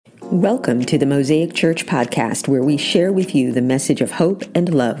Welcome to the Mosaic Church podcast, where we share with you the message of hope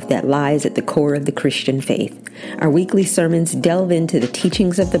and love that lies at the core of the Christian faith. Our weekly sermons delve into the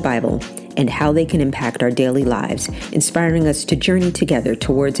teachings of the Bible and how they can impact our daily lives, inspiring us to journey together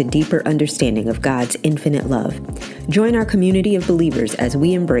towards a deeper understanding of God's infinite love. Join our community of believers as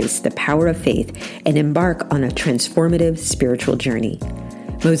we embrace the power of faith and embark on a transformative spiritual journey.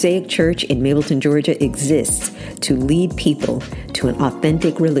 Mosaic Church in Mableton, Georgia exists to lead people to an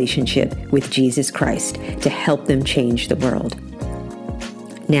authentic relationship with Jesus Christ to help them change the world.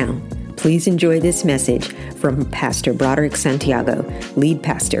 Now, please enjoy this message from Pastor Broderick Santiago, lead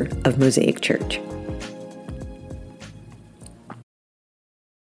pastor of Mosaic Church.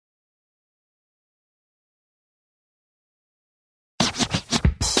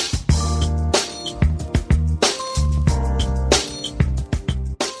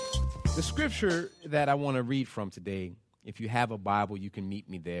 The scripture that I want to read from today, if you have a Bible, you can meet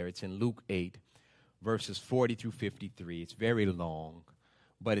me there. It's in Luke 8, verses 40 through 53. It's very long,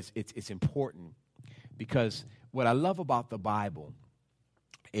 but it's important because what I love about the Bible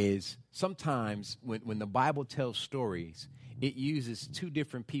is sometimes when the Bible tells stories, it uses two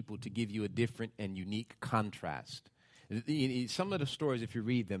different people to give you a different and unique contrast. Some of the stories, if you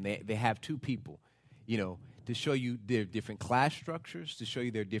read them, they have two people, to show you their different class structures, to show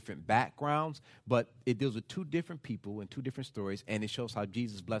you their different backgrounds, but it deals with two different people and two different stories, and it shows how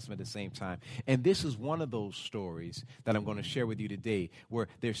Jesus blessed them at the same time. And this is one of those stories that I'm going to share with you today, where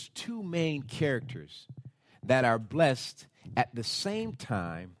there's two main characters that are blessed at the same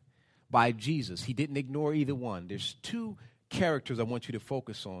time by Jesus. He didn't ignore either one. There's two characters I want you to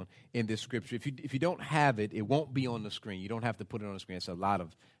focus on in this scripture. If you don't have it, it won't be on the screen. You don't have to put it on the screen. It's a lot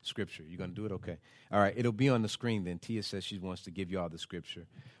of scripture. You're going to do it? Okay. All right. It'll be on the screen then. Tia says she wants to give you all the scripture.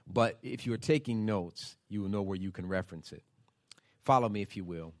 But if you're taking notes, you will know where you can reference it. Follow me if you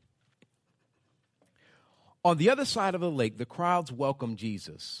will. On the other side of the lake, the crowds welcomed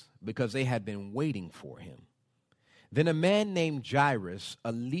Jesus because they had been waiting for him. Then a man named Jairus,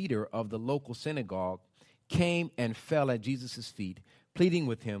 a leader of the local synagogue, came and fell at Jesus' feet, pleading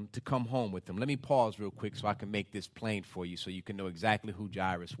with him to come home with him. Let me pause real quick so I can make this plain for you so you can know exactly who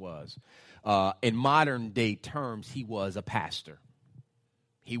Jairus was. In modern day terms, he was a pastor.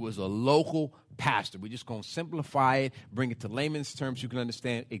 He was a local pastor. We're just going to simplify it, bring it to layman's terms so you can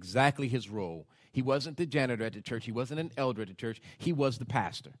understand exactly his role. He wasn't the janitor at the church. He wasn't an elder at the church. He was the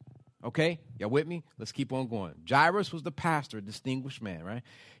pastor. Okay? Y'all with me? Let's keep on going. Jairus was the pastor, a distinguished man, right?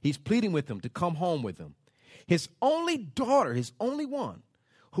 He's pleading with him to come home with him. His only daughter, his only one,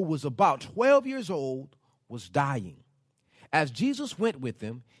 who was about 12 years old, was dying. As Jesus went with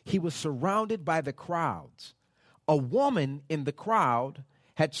him, he was surrounded by the crowds. A woman in the crowd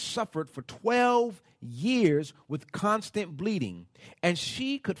had suffered for 12 years with constant bleeding, and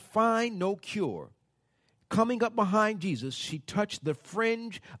she could find no cure. Coming up behind Jesus, she touched the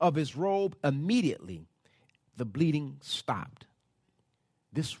fringe of his robe. Immediately, the bleeding stopped.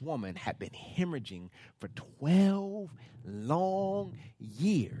 This woman had been hemorrhaging for 12 long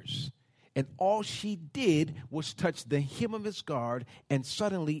years. And all she did was touch the hem of his garment, and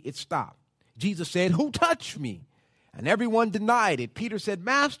suddenly it stopped. Jesus said, "Who touched me?" And everyone denied it. Peter said,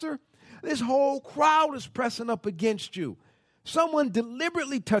 "Master, this whole crowd is pressing up against you." "Someone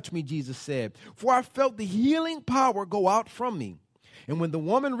deliberately touched me," Jesus said, "for I felt the healing power go out from me." And when the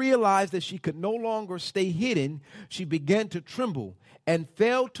woman realized that she could no longer stay hidden, she began to tremble and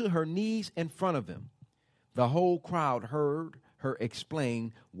fell to her knees in front of him. The whole crowd heard her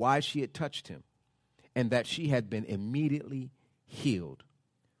explain why she had touched him and that she had been immediately healed.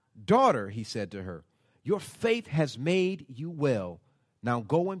 "Daughter," he said to her, "your faith has made you well. Now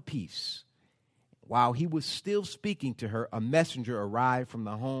go in peace." While he was still speaking to her, a messenger arrived from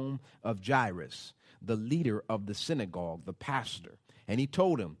the home of Jairus, the leader of the synagogue, the pastor. And he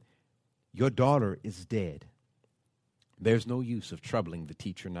told him, "Your daughter is dead. There's no use of troubling the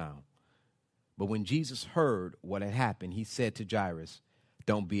teacher now." But when Jesus heard what had happened, he said to Jairus,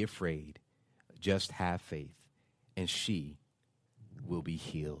 "Don't be afraid. Just have faith, and she will be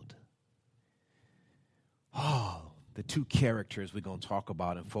healed." Oh, the two characters we're going to talk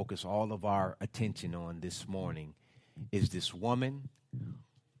about and focus all of our attention on this morning is this woman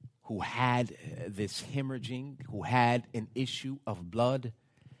who had this hemorrhaging, who had an issue of blood.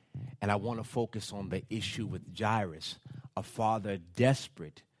 And I want to focus on the issue with Jairus, a father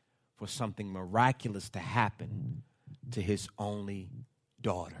desperate for something miraculous to happen to his only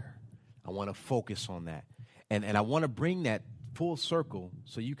daughter. I want to focus on that. And I want to bring that full circle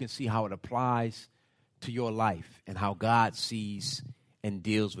so you can see how it applies to your life and how God sees and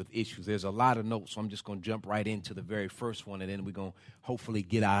deals with issues. There's a lot of notes, so I'm just going to jump right into the very first one, and then we're going to hopefully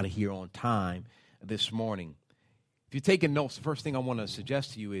get out of here on time this morning. If you're taking notes, the first thing I want to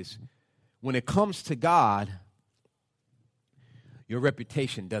suggest to you is when it comes to God, your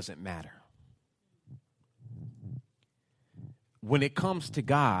reputation doesn't matter. When it comes to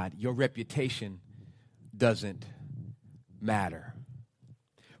God, your reputation doesn't matter.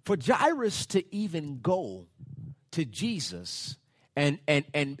 For Jairus to even go to Jesus and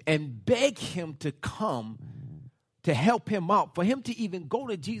beg him to come to help him out, for him to even go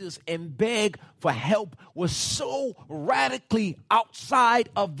to Jesus and beg for help was so radically outside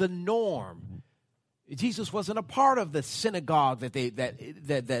of the norm. Jesus wasn't a part of the synagogue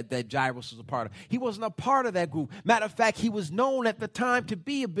that Jairus was a part of. He wasn't a part of that group. Matter of fact, he was known at the time to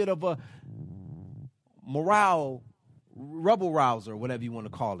be a bit of a rebel rouser, whatever you want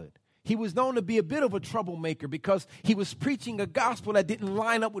to call it. He was known to be a bit of a troublemaker because he was preaching a gospel that didn't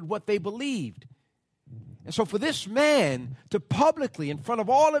line up with what they believed. And so for this man to publicly, in front of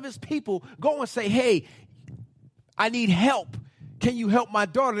all of his people, go and say, hey, I need help. Can you help my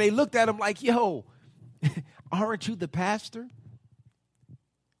daughter? They looked at him like, yo, aren't you the pastor?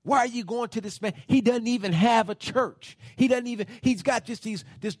 Why are you going to this man? He doesn't even have a church. He's got just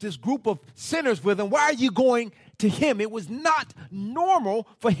this group of sinners with him. Why are you going to him? It was not normal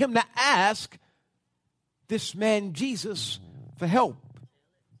for him to ask this man, Jesus, for help.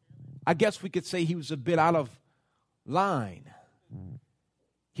 I guess we could say he was a bit out of line.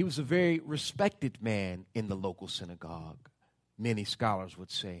 He was a very respected man in the local synagogue, many scholars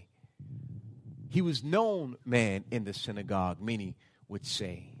would say. He was known man in the synagogue, many would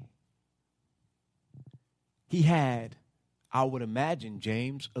say. He had, I would imagine,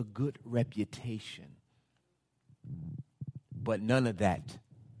 James, a good reputation. But none of that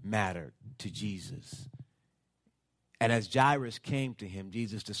mattered to Jesus. And as Jairus came to him,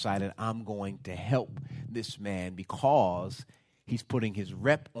 Jesus decided, I'm going to help this man because he's putting his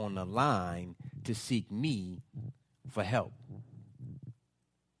rep on the line to seek me for help.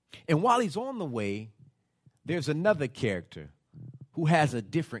 And while he's on the way, there's another character who has a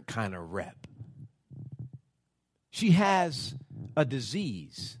different kind of rep. She has a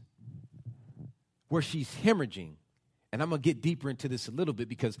disease where she's hemorrhaging. And I'm going to get deeper into this a little bit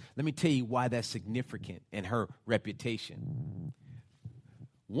because let me tell you why that's significant in her reputation.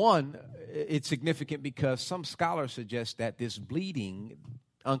 One, it's significant because some scholars suggest that this bleeding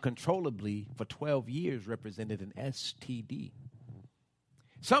uncontrollably for 12 years represented an STD.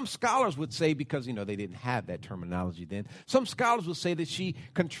 Some scholars would say, because, they didn't have that terminology then, some scholars would say that she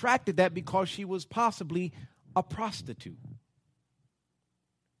contracted that because she was possibly a prostitute.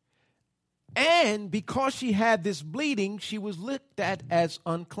 And because she had this bleeding, she was looked at as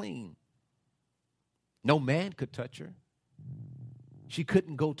unclean. No man could touch her. She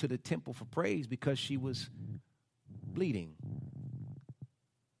couldn't go to the temple for praise because she was bleeding.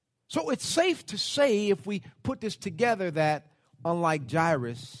 So it's safe to say, if we put this together, that unlike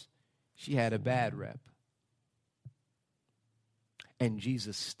Jairus, she had a bad rep. And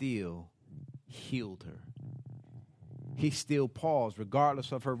Jesus still healed her. He still paused,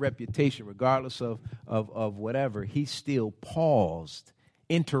 regardless of her reputation, regardless of whatever. He still paused,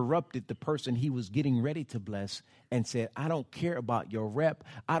 interrupted the person he was getting ready to bless, and said, I don't care about your rep.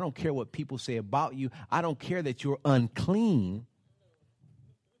 I don't care what people say about you. I don't care that you're unclean.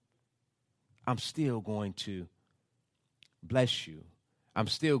 I'm still going to bless you. I'm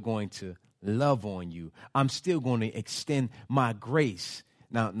still going to love on you. I'm still going to extend my grace.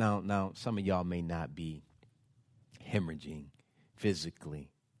 Now, some of y'all may not be hemorrhaging physically,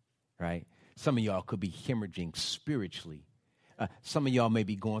 right? Some of y'all could be hemorrhaging spiritually. Some of y'all may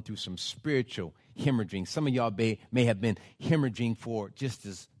be going through some spiritual hemorrhaging. Some of y'all may have been hemorrhaging for just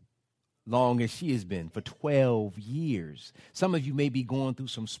as long as she has been, for 12 years. Some of you may be going through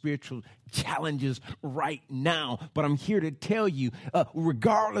some spiritual challenges right now, but I'm here to tell you,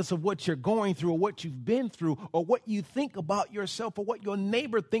 regardless of what you're going through or what you've been through or what you think about yourself or what your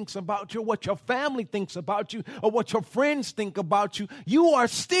neighbor thinks about you or what your family thinks about you or what your friends think about you, you are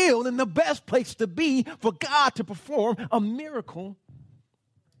still in the best place to be for God to perform a miracle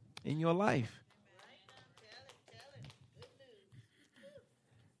in your life.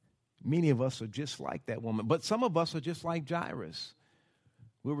 Many of us are just like that woman, but some of us are just like Jairus.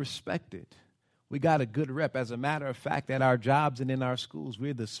 We're respected. We got a good rep. As a matter of fact, at our jobs and in our schools,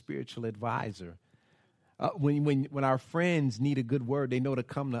 we're the spiritual advisor. When our friends need a good word, they know to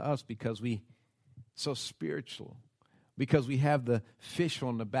come to us because we so spiritual. because we have the fish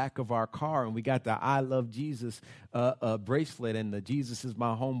on the back of our car and we got the I Love Jesus bracelet and the Jesus is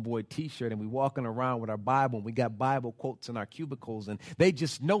my homeboy t-shirt, and we walking around with our Bible and we got Bible quotes in our cubicles, and they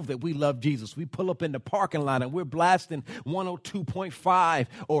just know that we love Jesus. We pull up in the parking lot and we're blasting 102.5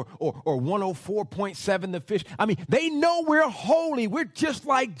 or 104.7 the fish. I mean, they know we're holy. We're just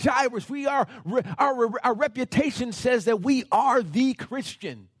like Jairus. We are, our reputation says that we are the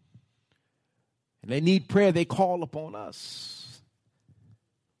Christian. And they need prayer, they call upon us.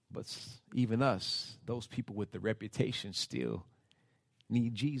 But even us, those people with the reputation, still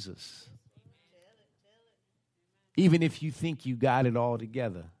need Jesus. Even if you think you got it all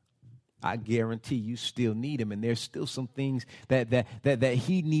together, I guarantee you still need him, and there's still some things that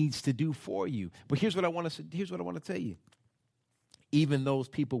he needs to do for you. But here's what I want to tell you. Even those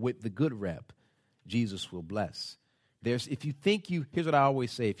people with the good rep, Jesus will bless. Here's what I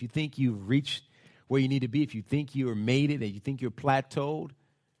always say, if you think you've reached where you need to be, if you think you're made it and you think you're plateaued,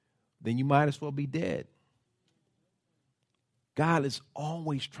 then you might as well be dead. God is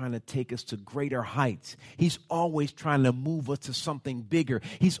always trying to take us to greater heights. He's always trying to move us to something bigger.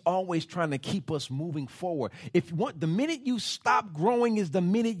 He's always trying to keep us moving forward. The minute you stop growing is the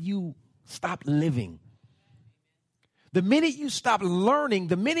minute you stop living. The minute you stop learning,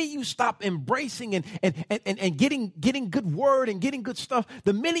 the minute you stop embracing and getting good word and getting good stuff,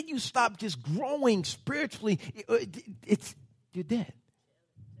 the minute you stop just growing spiritually, you're dead.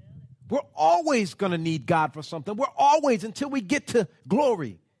 We're always going to need God for something. We're always, until we get to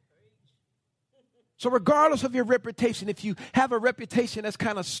glory. So regardless of your reputation, if you have a reputation that's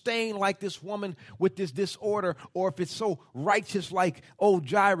kind of stained like this woman with this disorder, or if it's so righteous like old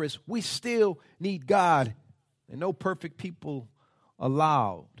Jairus, we still need God. And no perfect people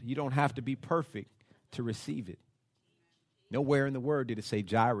allowed. You don't have to be perfect to receive it. Nowhere in the word did it say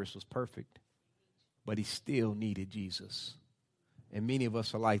Jairus was perfect, but he still needed Jesus. And many of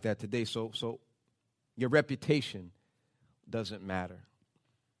us are like that today. So your reputation doesn't matter.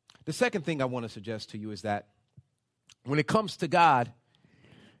 The second thing I want to suggest to you is that when it comes to God,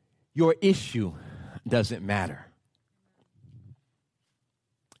 your issue doesn't matter.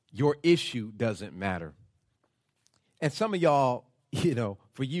 Your issue doesn't matter. And some of y'all,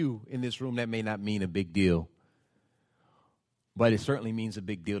 for you in this room, that may not mean a big deal. But it certainly means a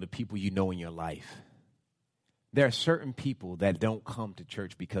big deal to people you know in your life. There are certain people that don't come to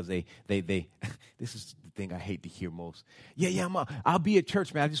church because they this is the thing I hate to hear most. I'll be at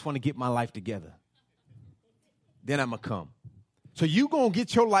church, man. I just want to get my life together. Then I'm going to come. So you going to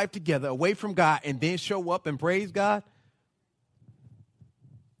get your life together away from God and then show up and praise God?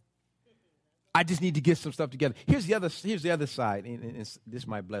 I just need to get some stuff together. Here's the other side, and this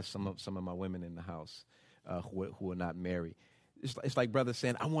might bless some of my women in the house who are not married. It's like brother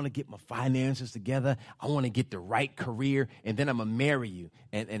saying, I want to get my finances together. I want to get the right career, and then I'm going to marry you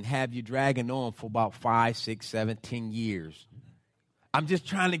and have you dragging on for about 5, 6, 7, 10 years. I'm just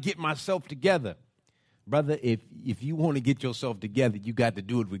trying to get myself together. Brother, if you want to get yourself together, you got to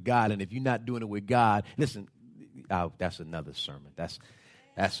do it with God. And if you're not doing it with God, listen, that's another sermon.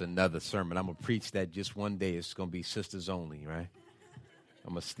 That's another sermon. I'm going to preach that just one day. It's going to be sisters only, right?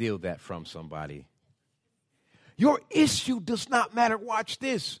 I'm going to steal that from somebody. Your issue does not matter. Watch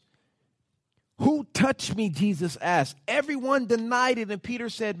this. Who touched me, Jesus asked. Everyone denied it, and Peter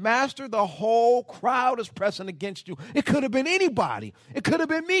said, Master, the whole crowd is pressing against you. It could have been anybody. It could have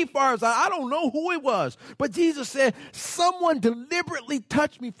been me, far as I don't know who it was. But Jesus said, someone deliberately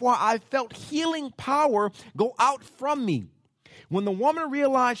touched me, for I felt healing power go out from me. When the woman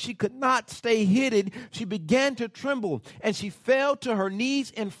realized she could not stay hidden, she began to tremble, and she fell to her knees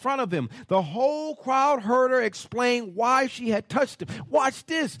in front of him. The whole crowd heard her explain why she had touched him. Watch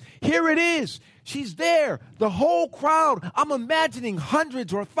this. Here it is. She's there. The whole crowd, I'm imagining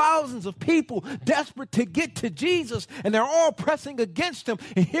hundreds or thousands of people desperate to get to Jesus, and they're all pressing against him.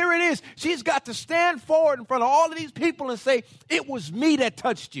 And here it is. She's got to stand forward in front of all of these people and say, it was me that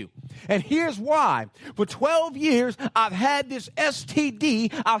touched you. And here's why. For 12 years, I've had this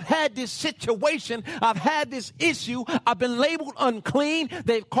STD. I've had this situation. I've had this issue. I've been labeled unclean.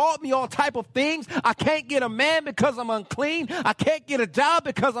 They've called me all type of things. I can't get a man because I'm unclean. I can't get a job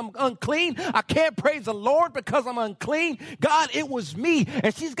because I'm unclean. I can't praise the Lord because I'm unclean. God, it was me.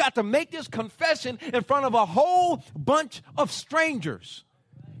 And she's got to make this confession in front of a whole bunch of strangers.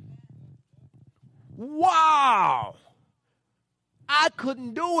 Wow. I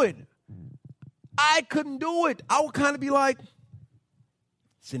couldn't do it. I would kind of be like,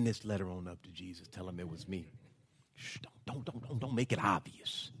 send this letter on up to Jesus. Tell him it was me. Shh, don't make it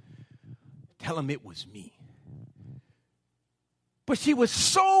obvious. Tell him it was me. But she was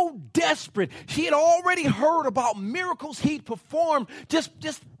so desperate. She had already heard about miracles he'd performed. Just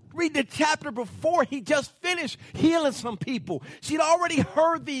read the chapter before. He just finished healing some people. She'd already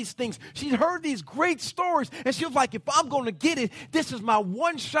heard these things. She'd heard these great stories. And she was like, if I'm going to get it, this is my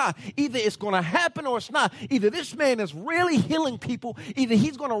one shot. Either it's going to happen or it's not. Either this man is really healing people. Either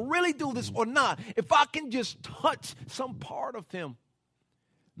he's going to really do this or not. If I can just touch some part of him,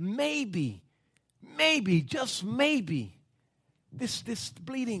 maybe, just maybe, this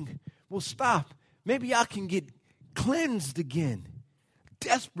bleeding will stop. Maybe I can get cleansed again.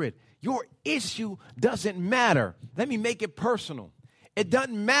 Desperate. Your issue doesn't matter. Let me make it personal. It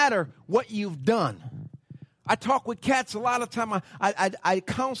doesn't matter what you've done. I talk with cats a lot of time. I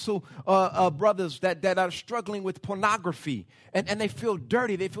counsel brothers that are struggling with pornography, and they feel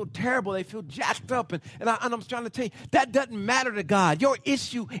dirty, they feel terrible, they feel jacked up, and I'm trying to tell you, that doesn't matter to God. Your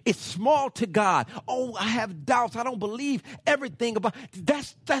issue is small to God. Oh, I have doubts. I don't believe everything about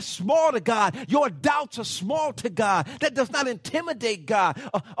that's small to God. Your doubts are small to God. That does not intimidate God.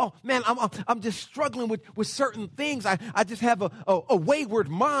 Oh man, I'm just struggling with certain things. I just have a wayward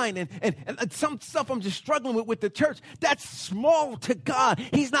mind, and some stuff I'm just struggling with the church. That's small to God.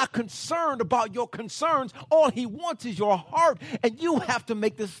 He's not concerned about your concerns. All he wants is your heart, and you have to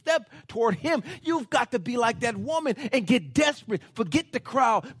make the step toward him. You've got to be like that woman and get desperate. Forget the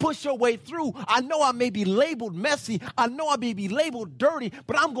crowd. Push your way through. I know I may be labeled messy. I know I may be labeled dirty,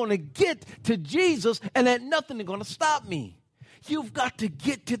 but I'm going to get to Jesus, and that nothing is going to stop me. You've got to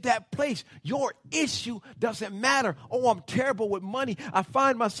get to that place. Your issue doesn't matter. Oh, I'm terrible with money. I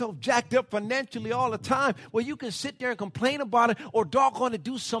find myself jacked up financially all the time. Well, you can sit there and complain about it, or doggone it,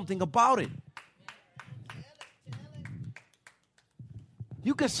 do something about it.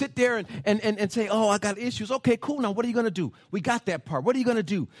 You can sit there and say, oh, I got issues. Okay, cool. Now, what are you going to do? We got that part. What are you going to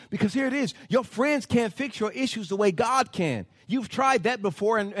do? Because here it is. Your friends can't fix your issues the way God can. You've tried that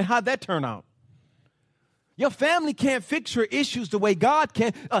before, and how'd that turn out? Your family can't fix your issues the way God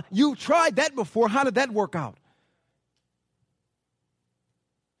can. You tried that before. How did that work out?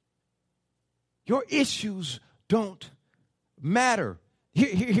 Your issues don't matter.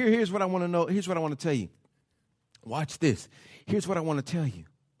 Here's what I want to know. Here's what I want to tell you. Watch this. Here's what I want to tell you.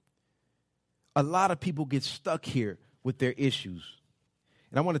 A lot of people get stuck here with their issues.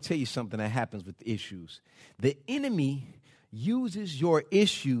 And I want to tell you something that happens with issues. The enemy uses your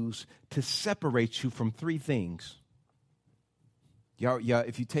issues to separate you from three things. Y'all,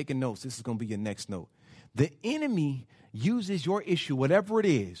 if you're taking notes, this is going to be your next note. The enemy uses your issue, whatever it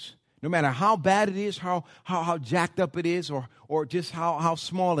is, no matter how bad it is, how jacked up it is, or just how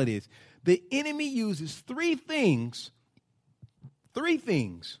small it is. The enemy uses three things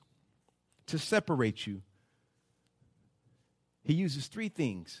to separate you. He uses three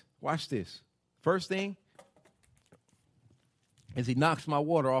things. Watch this. First thing is he knocks my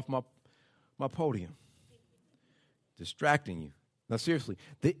water off my podium, distracting you. Now, seriously,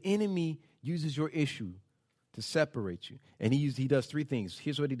 the enemy uses your issue to separate you. And he does three things.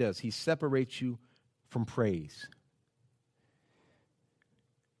 Here's what he does. He separates you from praise.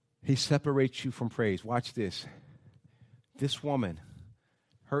 He separates you from praise. Watch this. This woman,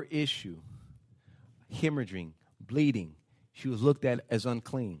 her issue, hemorrhaging, bleeding, she was looked at as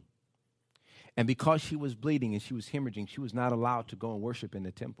unclean. And because she was bleeding and she was hemorrhaging, she was not allowed to go and worship in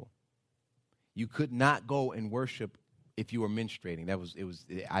the temple. You could not go and worship if you were menstruating.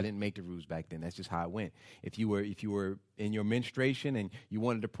 I didn't make the rules back then. That's just how it went. If you were in your menstruation and you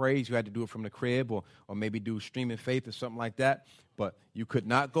wanted to praise, you had to do it from the crib or maybe do streaming faith or something like that. But you could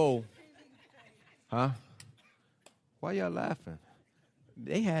not go. Huh? Why y'all laughing?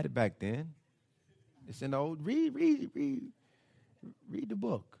 They had it back then. It's in the old read the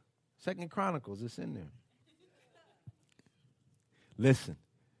book. 2nd Chronicles, it's in there. Listen,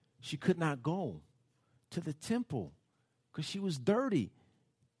 she could not go to the temple because she was dirty.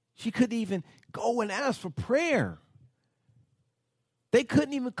 She couldn't even go and ask for prayer. They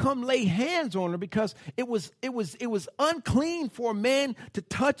couldn't even come lay hands on her because it was unclean for a man to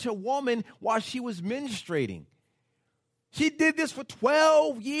touch a woman while she was menstruating. She did this for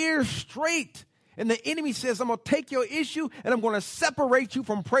 12 years straight. And the enemy says, I'm going to take your issue and I'm going to separate you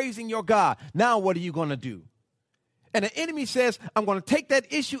from praising your God. Now what are you going to do? And the enemy says, I'm going to take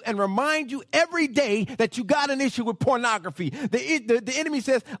that issue and remind you every day that you got an issue with pornography. The enemy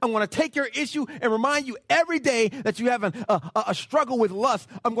says, I'm going to take your issue and remind you every day that you have a struggle with lust.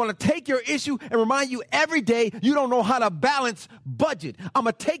 I'm going to take your issue and remind you every day you don't know how to balance budget. I'm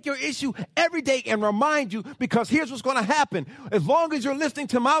going to take your issue every day and remind you, because here's what's going to happen. As long as you're listening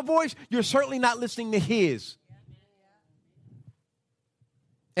to my voice, you're certainly not listening to his.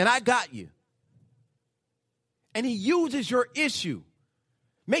 And I got you. And he uses your issue,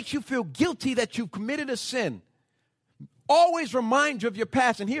 makes you feel guilty that you've committed a sin, always reminds you of your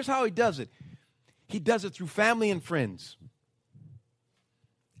past. And here's how he does it. He does it through family and friends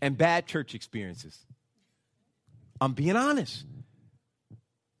and bad church experiences. I'm being honest.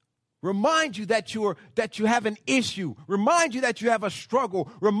 Remind you that you have an issue. Remind you that you have a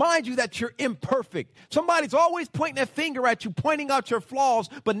struggle. Remind you that you're imperfect. Somebody's always pointing their finger at you, pointing out your flaws,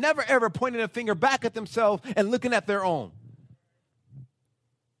 but never ever pointing a finger back at themselves and looking at their own.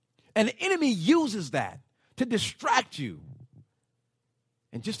 And the enemy uses that to distract you.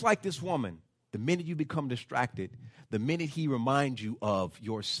 And just like this woman, the minute you become distracted, the minute he reminds you of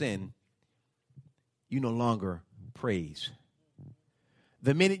your sin, you no longer praise.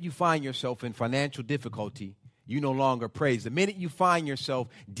 The minute you find yourself in financial difficulty, you no longer praise. The minute you find yourself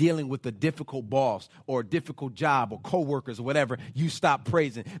dealing with a difficult boss or a difficult job or coworkers or whatever, you stop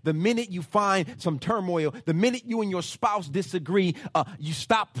praising. The minute you find some turmoil, the minute you and your spouse disagree, you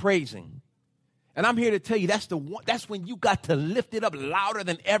stop praising. And I'm here to tell you that's when you got to lift it up louder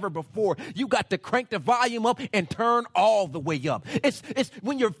than ever before. You got to crank the volume up and turn all the way up. It's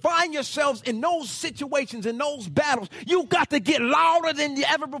when you find yourselves in those situations, in those battles, you got to get louder than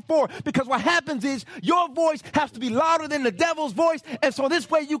ever before. Because what happens is your voice has to be louder than the devil's voice. And so this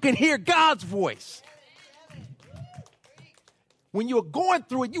way you can hear God's voice. When you're going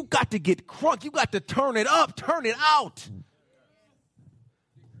through it, you got to get crunk. You got to turn it up, turn it out.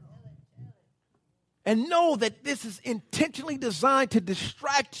 And know that this is intentionally designed to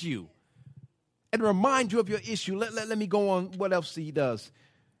distract you and remind you of your issue. Let me go on what else he does.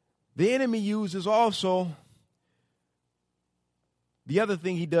 The enemy uses also, the other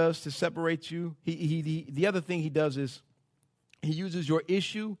thing he does to separate you, the other thing he does is he uses your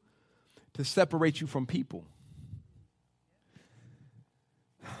issue to separate you from people.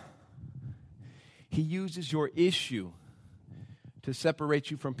 He uses your issue to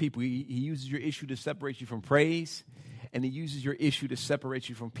separate you from people. He uses your issue to separate you from praise, and he uses your issue to separate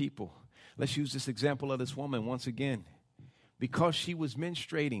you from people. Let's use this example of this woman once again. Because she was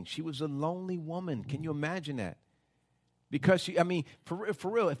menstruating, she was a lonely woman. Can you imagine that? Because for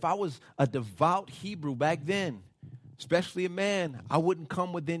real, if I was a devout Hebrew back then, especially a man, I wouldn't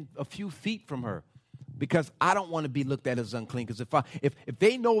come within a few feet from her. Because I don't want to be looked at as unclean. Because if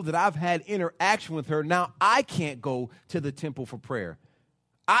they know that I've had interaction with her, now I can't go to the temple for prayer.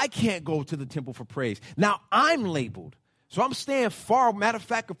 I can't go to the temple for praise. Now I'm labeled. So I'm staying far. Matter of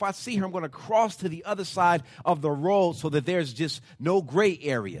fact, if I see her, I'm going to cross to the other side of the road so that there's just no gray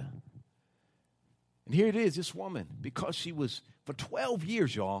area. And here it is, this woman, because she was, for 12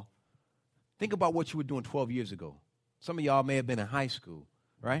 years, y'all, think about what you were doing 12 years ago. Some of y'all may have been in high school,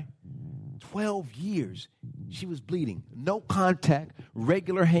 right? 12 years, she was bleeding. No contact,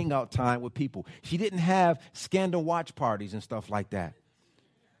 regular hangout time with people. She didn't have scandal watch parties and stuff like that.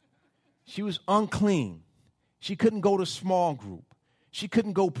 She was unclean. She couldn't go to small group. She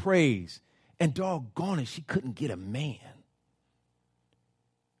couldn't go praise. And doggone it, she couldn't get a man.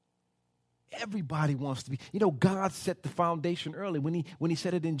 Everybody wants to be. God set the foundation early. When he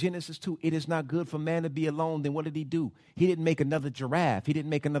said it in Genesis 2, it is not good for man to be alone. Then what did he do? He didn't make another giraffe. He didn't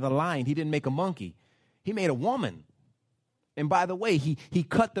make another lion. He didn't make a monkey. He made a woman. And by the way, he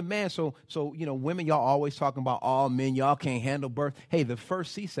cut the man. So women, y'all always talking about all men. Y'all can't handle birth. Hey, the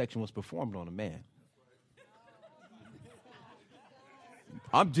first C-section was performed on a man.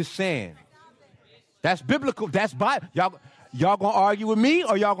 I'm just saying. That's biblical. That's Bible. Y'all gonna argue with me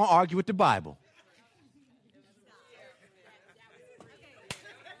or y'all gonna argue with the Bible?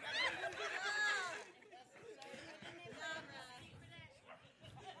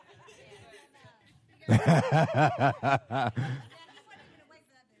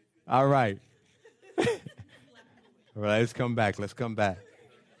 All right. All right, let's come back.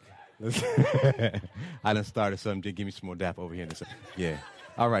 I done started something. Just give me some more dap over here. Yeah.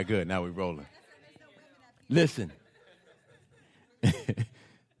 All right, good. Now we're rolling. Listen.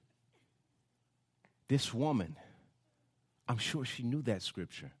 This woman, I'm sure she knew that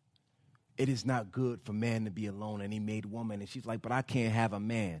scripture. It is not good for man to be alone, and he made woman. And she's like, but I can't have a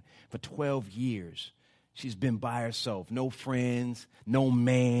man. For 12 years, she's been by herself. No friends, no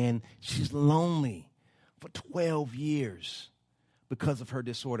man. She's lonely for 12 years because of her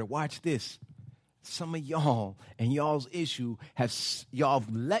disorder. Watch this. Some of y'all and y'all's issue y'all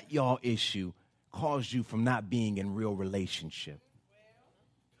let y'all issue cause you from not being in real relationship.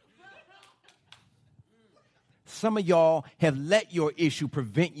 Some of y'all have let your issue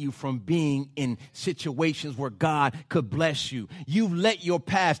prevent you from being in situations where God could bless you. You've let your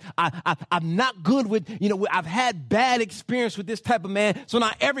past. I'm not good with, I've had bad experience with this type of man, so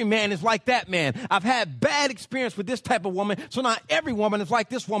not every man is like that man. I've had bad experience with this type of woman, so not every woman is like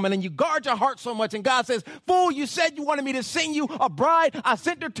this woman. And you guard your heart so much, and God says, fool, you said you wanted me to sing you a bride. I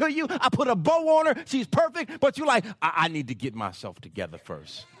sent her to you. I put a bow on her. She's perfect, but you're like, I need to get myself together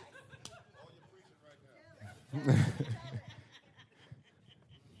first.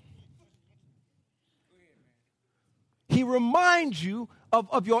 He reminds you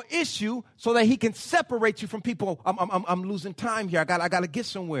of your issue so that he can separate you from people. I'm losing time here. I got to get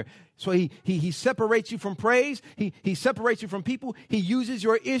somewhere. So he separates you from praise. He separates you from people. He uses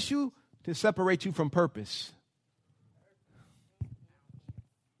your issue to separate you from purpose.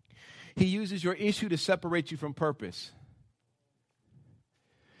 He uses your issue to separate you from purpose.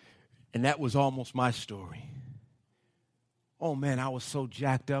 And that was almost my story. Oh, man, I was so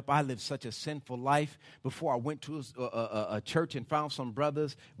jacked up. I lived such a sinful life before I went to a church and found some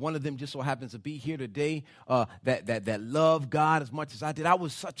brothers. One of them just so happens to be here today that love God as much as I did. I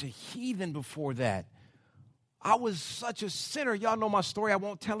was such a heathen before that. I was such a sinner. Y'all know my story. I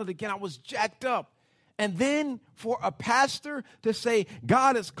won't tell it again. I was jacked up. And then for a pastor to say,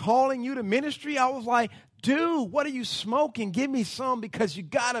 God is calling you to ministry, I was like, dude, what are you smoking? Give me some, because you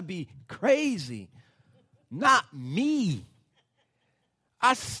got to be crazy. Not me.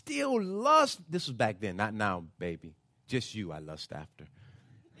 I still lust. This was back then, not now, baby. Just you I lust after.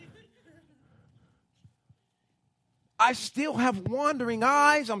 I still have wandering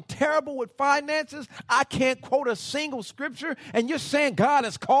eyes. I'm terrible with finances. I can't quote a single scripture. And you're saying God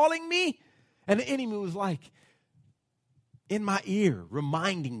is calling me? And the enemy was like in my ear,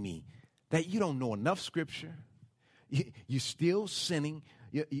 reminding me that you don't know enough scripture. You're still sinning.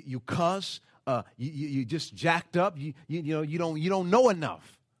 You cuss. You just jacked up. You don't know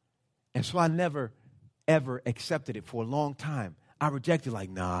enough. And so I never, ever accepted it for a long time. I rejected,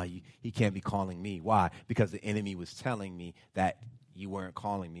 like, nah, he can't be calling me. Why? Because the enemy was telling me that you weren't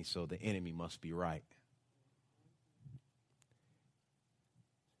calling me, so the enemy must be right.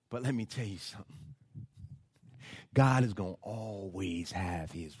 But let me tell you something. God is going to always have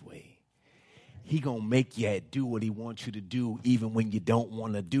his way. He going to make you do what he wants you to do even when you don't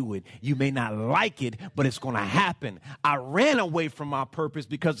want to do it. You may not like it, but it's going to happen. I ran away from my purpose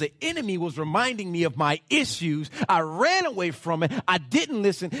because the enemy was reminding me of my issues. I ran away from it. I didn't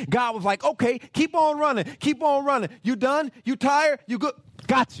listen. God was like, okay, keep on running. Keep on running. You done? You tired? You good?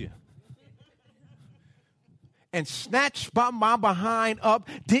 Got you. And snatched my behind up,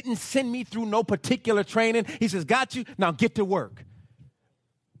 didn't send me through no particular training. He says, got you. Now get to work.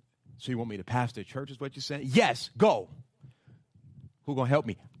 So you want me to pastor a church is what you're saying? Yes, go. Who going to help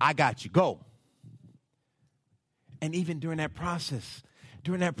me? I got you. Go. And even during that process,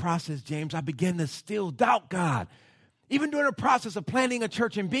 James, I began to still doubt God. Even during the process of planning a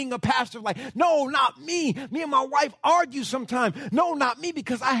church and being a pastor, like, no, not me. Me and my wife argue sometimes. No, not me,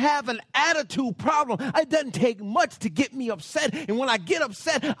 because I have an attitude problem. It doesn't take much to get me upset. And when I get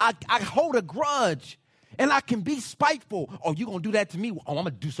upset, I hold a grudge. And I can be spiteful. Oh, you going to do that to me? Oh, I'm going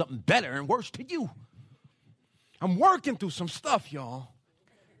to do something better and worse to you. I'm working through some stuff, y'all.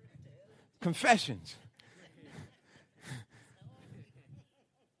 Confessions.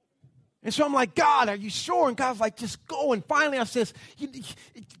 And so I'm like, God, are you sure? And God's like, just go. And finally I says,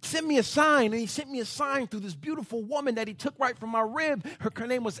 send me a sign. And he sent me a sign through this beautiful woman that he took right from my rib. Her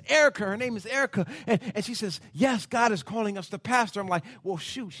name was Erica. Her name is Erica. And she says, yes, God is calling us to pastor. I'm like, well,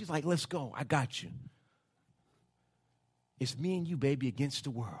 shoot. She's like, let's go. I got you. It's me and you, baby, against the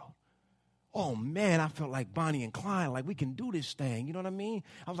world. Oh, man, I felt like Bonnie and Clyde, like we can do this thing. You know what I mean?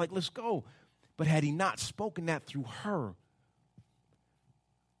 I was like, let's go. But had he not spoken that through her,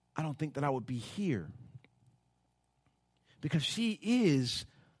 I don't think that I would be here. Because she is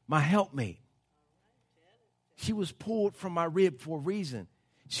my helpmate. She was pulled from my rib for a reason.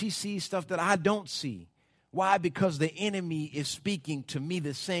 She sees stuff that I don't see. Why? Because the enemy is speaking to me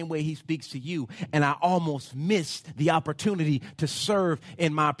the same way he speaks to you. And I almost missed the opportunity to serve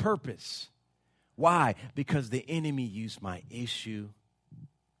in my purpose. Why? Because the enemy used my issue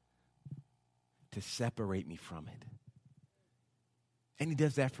to separate me from it. And he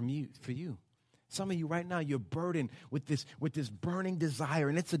does that for you. Some of you right now, you're burdened with this burning desire,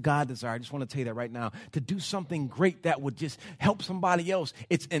 and it's a God desire. I just want to tell you that right now, to do something great that would just help somebody else.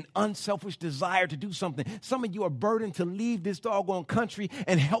 It's an unselfish desire to do something. Some of you are burdened to leave this doggone country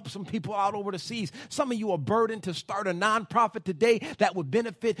and help some people out over the seas. Some of you are burdened to start a nonprofit today that would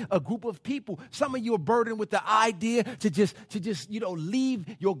benefit a group of people. Some of you are burdened with the idea to just leave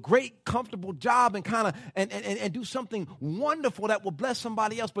your great, comfortable job and kind of and do something wonderful that will bless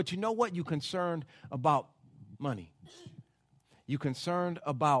somebody else. But you know what? You're concerned about money. You're concerned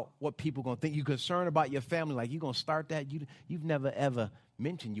about what people are going to think. You're concerned about your family. Like, you're going to start that? You've never, ever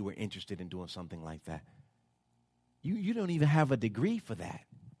mentioned you were interested in doing something like that. You don't even have a degree for that.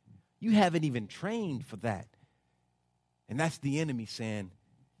 You haven't even trained for that. And that's the enemy saying,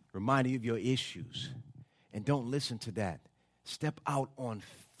 reminding you of your issues. And don't listen to that. Step out on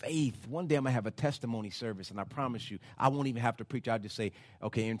faith. One day I'm going to have a testimony service, and I promise you, I won't even have to preach. I'll just say,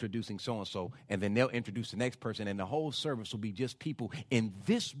 okay, introducing so-and-so, and then they'll introduce the next person, and the whole service will be just people in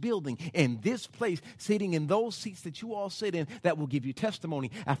this building, in this place, sitting in those seats that you all sit in, that will give you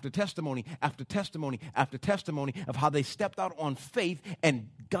testimony after testimony after testimony after testimony of how they stepped out on faith, and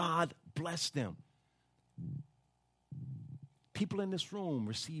God blessed them. People in this room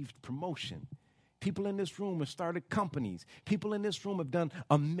received promotion. People in this room have started companies. People in this room have done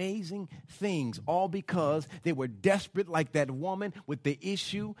amazing things, all because they were desperate like that woman with the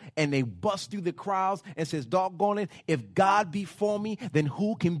issue, and they bust through the crowds and says, doggone it, if God be for me, then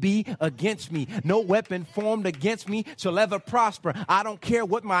who can be against me? No weapon formed against me shall ever prosper. I don't care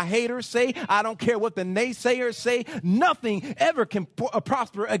what my haters say. I don't care what the naysayers say. Nothing ever can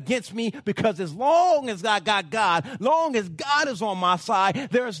prosper against me, because as long as I got God, long as God is on my side,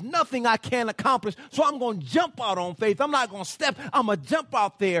 there is nothing I can accomplish. So I'm going to jump out on faith. I'm not going to step. I'm going to jump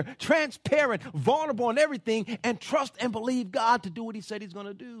out there, transparent, vulnerable and everything, and trust and believe God to do what he said he's going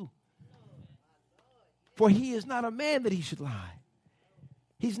to do. For he is not a man that he should lie.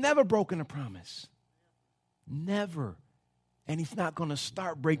 He's never broken a promise. Never. And he's not going to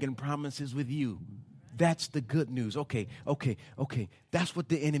start breaking promises with you. That's the good news. Okay. That's what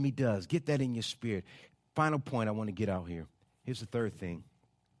the enemy does. Get that in your spirit. Final point I want to get out here. Here's the third thing.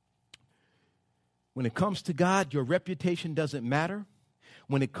 When it comes to God, your reputation doesn't matter.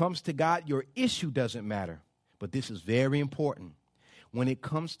 When it comes to God, your issue doesn't matter. But this is very important. When it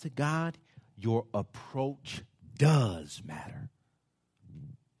comes to God, your approach does matter.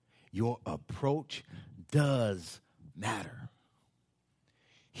 Your approach does matter.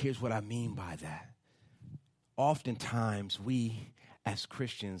 Here's what I mean by that. Oftentimes, we as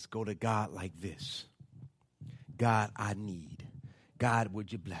Christians go to God like this. God, I need. God,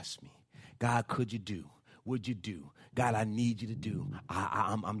 would you bless me? God, could you do? Would you do? God, I need you to do.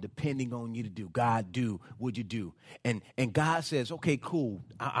 I'm depending on you to do. God, do. Would you do? And God says, okay, cool.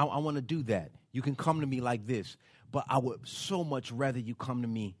 I want to do that. You can come to me like this, but I would so much rather you come to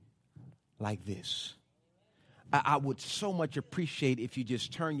me like this. I would so much appreciate if you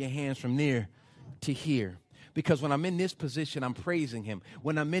just turn your hands from there to here. Because when I'm in this position, I'm praising him.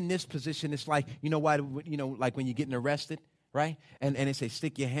 When I'm in this position, it's like, like when you're getting arrested. Right? And they say,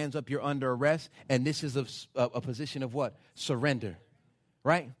 stick your hands up, you're under arrest. And this is a position of what? Surrender.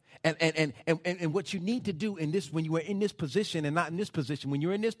 Right? And what you need to do in this, when you are in this position and not in this position, when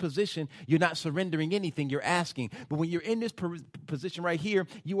you're in this position, you're not surrendering anything, you're asking. But when you're in this position right here,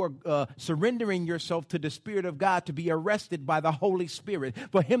 you are surrendering yourself to the Spirit of God to be arrested by the Holy Spirit,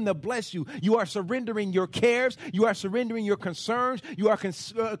 for him to bless you. You are surrendering your cares. You are surrendering your concerns. You are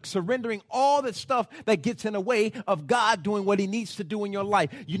surrendering all the stuff that gets in the way of God doing what he needs to do in your life.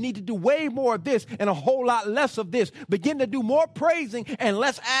 You need to do way more of this and a whole lot less of this. Begin to do more praising and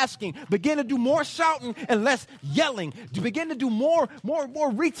less asking. Begin to do more shouting and less yelling. Begin to do more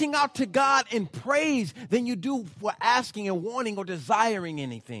reaching out to God in praise than you do for asking and wanting or desiring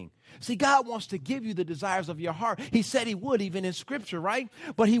anything. See, God wants to give you the desires of your heart. He said he would, even in Scripture, right?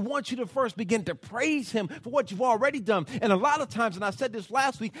 But he wants you to first begin to praise him for what you've already done. And a lot of times, and I said this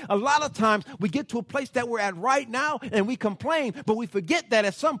last week, a lot of times we get to a place that we're at right now and we complain, but we forget that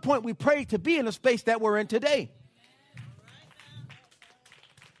at some point we prayed to be in a space that we're in today.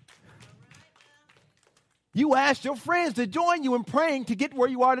 You asked your friends to join you in praying to get where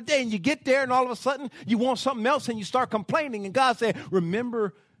you are today, and you get there and all of a sudden you want something else and you start complaining, and God said,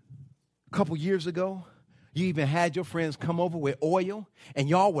 remember a couple years ago, you even had your friends come over with oil and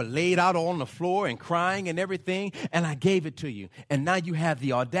y'all were laid out on the floor and crying and everything, and I gave it to you, and now you have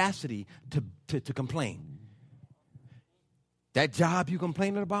the audacity to complain. That job you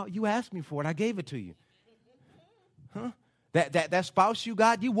complaining about, you asked me for it, I gave it to you. Huh? That spouse you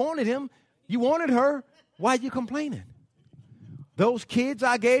got, you wanted him, you wanted her. Why are you complaining? Those kids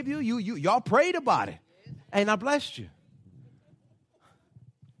I gave you, y'all prayed about it. And I blessed you.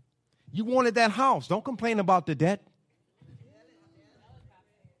 You wanted that house. Don't complain about the debt.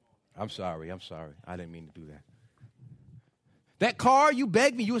 I'm sorry. I didn't mean to do that. That car, you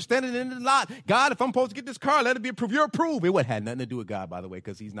begged me. You were standing in the lot. God, if I'm supposed to get this car, let it be approved. You're approved. It had nothing to do with God, by the way,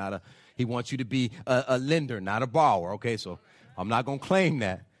 because he wants you to be a lender, not a borrower. Okay, so I'm not going to claim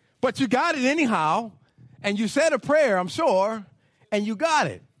that. But you got it anyhow, and you said a prayer, I'm sure, and you got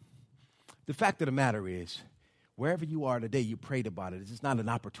it. The fact of the matter is, wherever you are today, you prayed about it. It's not an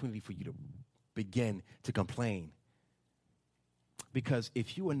opportunity for you to begin to complain. Because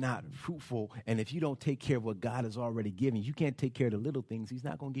if you are not fruitful and if you don't take care of what God has already given, you can't take care of the little things. He's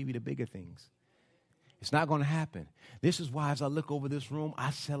not going to give you the bigger things. It's not going to happen. This is why as I look over this room, I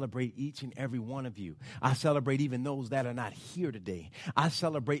celebrate each and every one of you. I celebrate even those that are not here today. I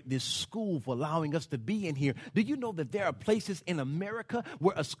celebrate this school for allowing us to be in here. Do you know that there are places in America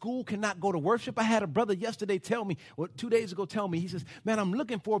where a school cannot go to worship? I had a brother yesterday tell me, or 2 days ago tell me, he says, man, I'm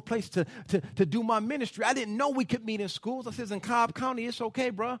looking for a place to do my ministry. I didn't know we could meet in schools. I says, in Cobb County, it's okay,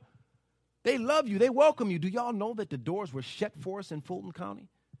 bro. They love you. They welcome you. Do y'all know that the doors were shut for us in Fulton County?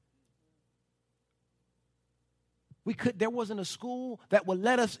 There wasn't a school that would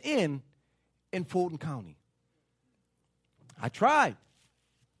let us in Fulton County. I tried.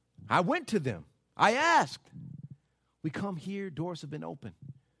 I went to them. I asked. We come here, doors have been open.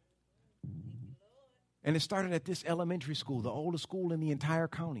 And it started at this elementary school, the oldest school in the entire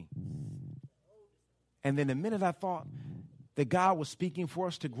county. And then the minute I thought that God was speaking for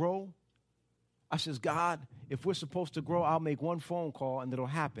us to grow, I says, God, if we're supposed to grow, I'll make one phone call and it'll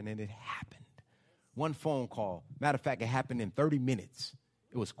happen. And it happened. One phone call. Matter of fact, it happened in 30 minutes.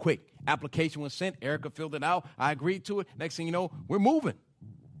 It was quick. Application was sent. Erica filled it out. I agreed to it. Next thing you know, we're moving.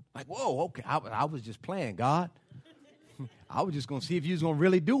 Like, whoa, okay. I was just playing, God. I was just going to see if you was going to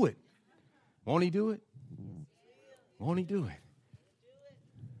really do it. Won't he do it? Won't he do it?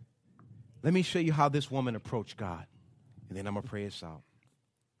 Let me show you how this woman approached God. And then I'm going to pray us out.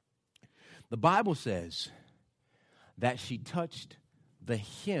 The Bible says that she touched the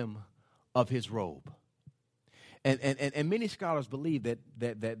hem of his robe. And many scholars believe that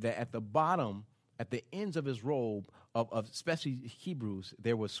at the bottom, at the ends of his robe, of especially Hebrews,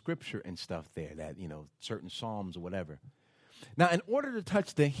 there was scripture and stuff there, that, certain psalms or whatever. Now, in order to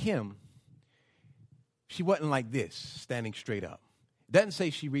touch the hem, she wasn't like this, standing straight up. It doesn't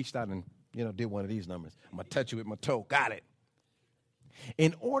say she reached out and, did one of these numbers. I'm going to touch you with my toe. Got it.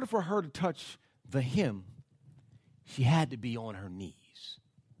 In order for her to touch the hem, she had to be on her knees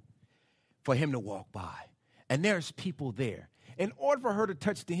for him to walk by. And there's people there. In order for her to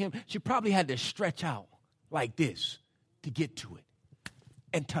touch the hem, she probably had to stretch out like this to get to it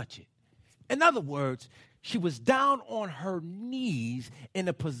and touch it. In other words, she was down on her knees in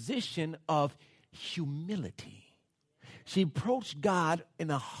a position of humility. She approached God in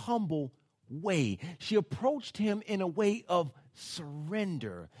a humble way. She approached him in a way of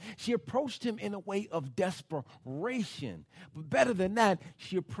surrender. She approached him in a way of desperation. But better than that,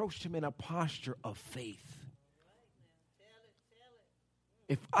 she approached him in a posture of faith.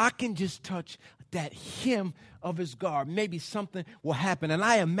 If I can just touch that hem of his garb, maybe something will happen. And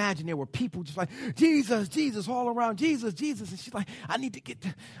I imagine there were people just like, Jesus, Jesus, all around, Jesus, Jesus. And she's like, I need to get,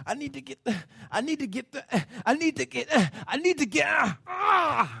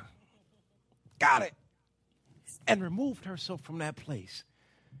 got it. And removed herself from that place.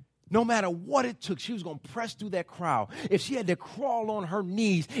 No matter what it took, she was going to press through that crowd. If she had to crawl on her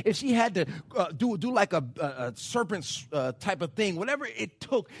knees, if she had to do like a serpent type of thing, whatever it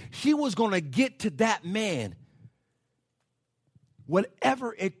took, she was going to get to that man.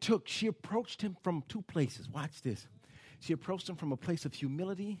 Whatever it took, she approached him from two places. Watch this. She approached him from a place of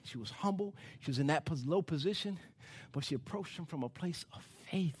humility. She was humble. She was in that low position. But she approached him from a place of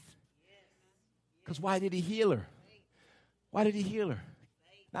faith. Because why did he heal her? Why did he heal her?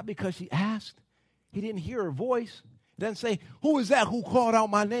 Not because she asked. He didn't hear her voice. It doesn't say, who is that who called out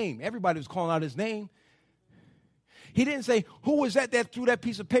my name? Everybody was calling out his name. He didn't say, who was that threw that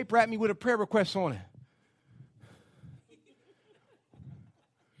piece of paper at me with a prayer request on it?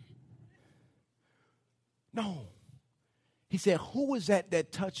 No. He said, who was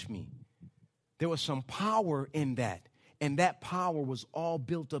that touched me? There was some power in that. And that power was all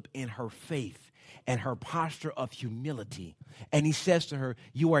built up in her faith and her posture of humility. And he says to her,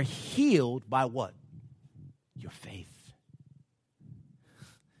 you are healed by what? Your faith.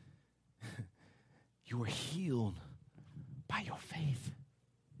 You are healed by your faith.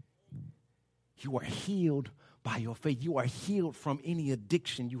 You are healed by your faith. You are healed from any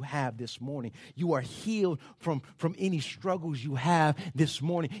addiction you have this morning. You are healed from any struggles you have this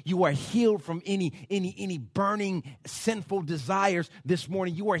morning. You are healed from any burning sinful desires this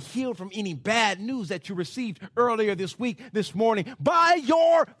morning. You are healed from any bad news that you received earlier this week, this morning, by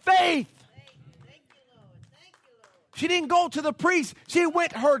your faith. She didn't go to the priest. She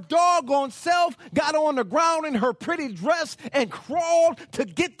went her doggone self, got on the ground in her pretty dress and crawled to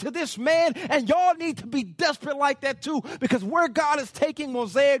get to this man. And y'all need to be desperate like that too, because where God is taking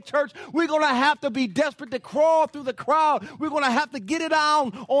Mosaic Church, we're going to have to be desperate to crawl through the crowd. We're going to have to get it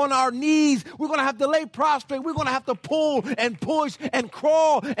down on our knees. We're going to have to lay prostrate. We're going to have to pull and push and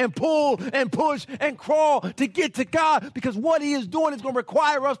crawl and pull and push and crawl to get to God, because what he is doing is going to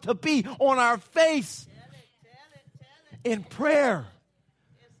require us to be on our face in prayer.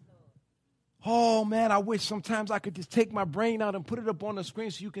 Oh, man, I wish sometimes I could just take my brain out and put it up on the screen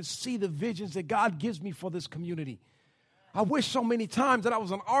so you can see the visions that God gives me for this community. I wish so many times that I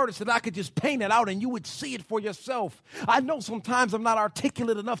was an artist that I could just paint it out and you would see it for yourself. I know sometimes I'm not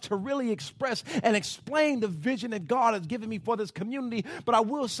articulate enough to really express and explain the vision that God has given me for this community, but I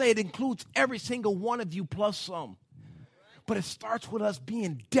will say it includes every single one of you plus some. But it starts with us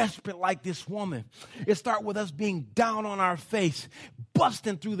being desperate like this woman. It starts with us being down on our face,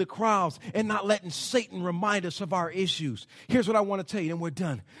 busting through the crowds, and not letting Satan remind us of our issues. Here's what I want to tell you, and we're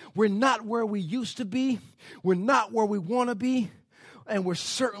done. We're not where we used to be. We're not where we want to be. And we're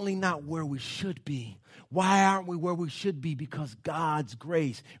certainly not where we should be. Why aren't we where we should be? Because God's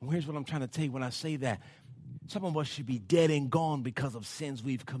grace. And here's what I'm trying to tell you when I say that. Some of us should be dead and gone because of sins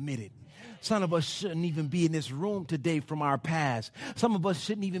we've committed. Some of us shouldn't even be in this room today from our past. Some of us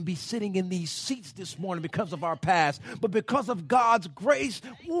shouldn't even be sitting in these seats this morning because of our past. But because of God's grace,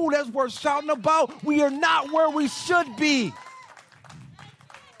 ooh, that's worth shouting about. We are not where we should be.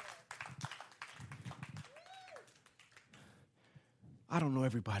 I don't know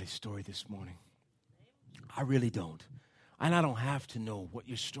everybody's story this morning. I really don't. And I don't have to know what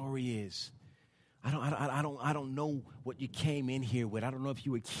your story is. I don't know what you came in here with. I don't know if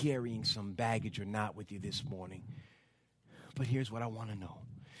you were carrying some baggage or not with you this morning. But here's what I want to know.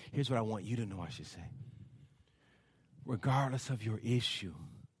 Here's what I want you to know, I should say. Regardless of your issue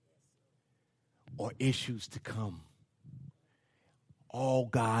or issues to come, all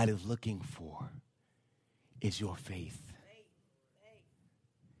God is looking for is your faith.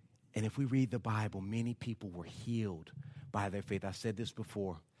 And if we read the Bible, many people were healed by their faith. I said this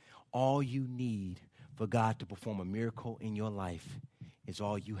before. All you need for God to perform a miracle in your life is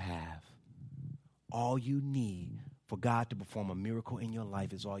all you have. All you need for God to perform a miracle in your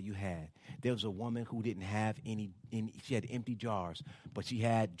life is all you had. There was a woman who didn't have any, she had empty jars, but she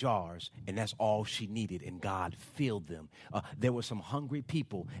had jars, and that's all she needed, and God filled them. There were some hungry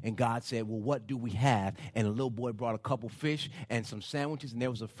people, and God said, well, what do we have? And a little boy brought a couple fish and some sandwiches, and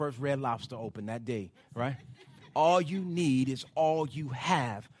there was the first Red Lobster open that day, right? All you need is all you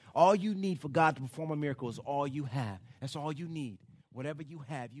have. All you need for God to perform a miracle is all you have. That's all you need. Whatever you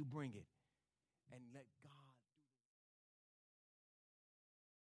have, you bring it. And let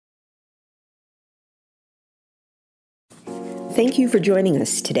God Thank you for joining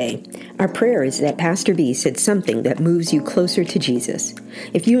us today. Our prayer is that Pastor B said something that moves you closer to Jesus.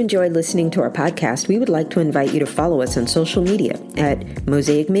 If you enjoyed listening to our podcast, we would like to invite you to follow us on social media at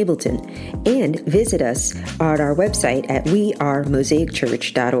Mosaic Mableton and visit us at our website at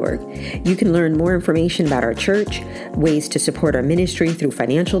wearemosaicchurch.org. You can learn more information about our church, ways to support our ministry through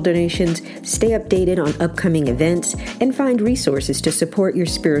financial donations, stay updated on upcoming events, and find resources to support your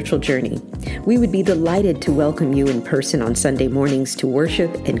spiritual journey. We would be delighted to welcome you in person on Sunday mornings to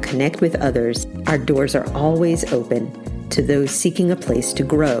worship and connect with others. Our doors are always open to those seeking a place to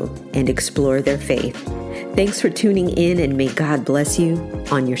grow and explore their faith. Thanks for tuning in, and may God bless you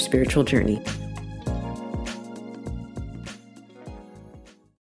on your spiritual journey.